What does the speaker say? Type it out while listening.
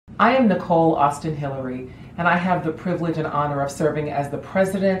I am Nicole Austin-Hillery, and I have the privilege and honor of serving as the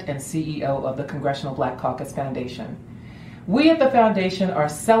President and CEO of the Congressional Black Caucus Foundation. We at the Foundation are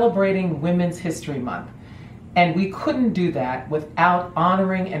celebrating Women's History Month, and we couldn't do that without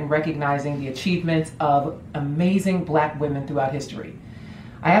honoring and recognizing the achievements of amazing Black women throughout history.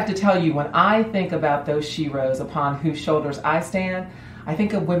 I have to tell you, when I think about those sheroes upon whose shoulders I stand, I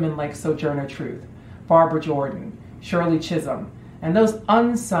think of women like Sojourner Truth, Barbara Jordan, Shirley Chisholm, and those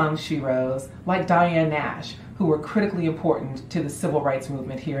unsung sheroes like Diane Nash, who were critically important to the civil rights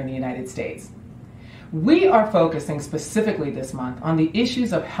movement here in the United States. We are focusing specifically this month on the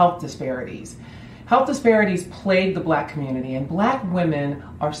issues of health disparities. Health disparities plague the Black community, and Black women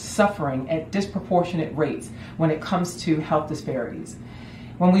are suffering at disproportionate rates when it comes to health disparities.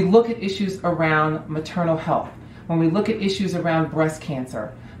 When we look at issues around maternal health, when we look at issues around breast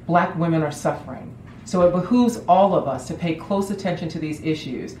cancer, Black women are suffering. So it behooves all of us to pay close attention to these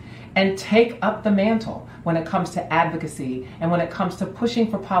issues and take up the mantle when it comes to advocacy and when it comes to pushing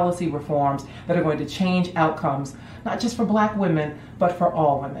for policy reforms that are going to change outcomes, not just for Black women, but for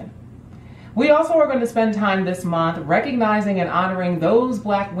all women. We also are going to spend time this month recognizing and honoring those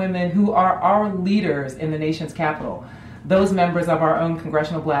Black women who are our leaders in the nation's capital, those members of our own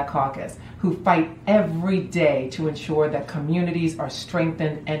Congressional Black Caucus who fight every day to ensure that communities are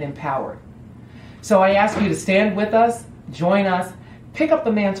strengthened and empowered. So I ask you to stand with us, join us, pick up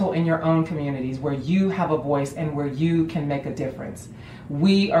the mantle in your own communities where you have a voice and where you can make a difference.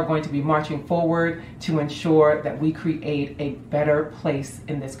 We are going to be marching forward to ensure that we create a better place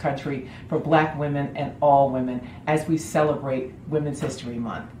in this country for Black women and all women as we celebrate Women's History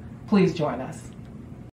Month. Please join us.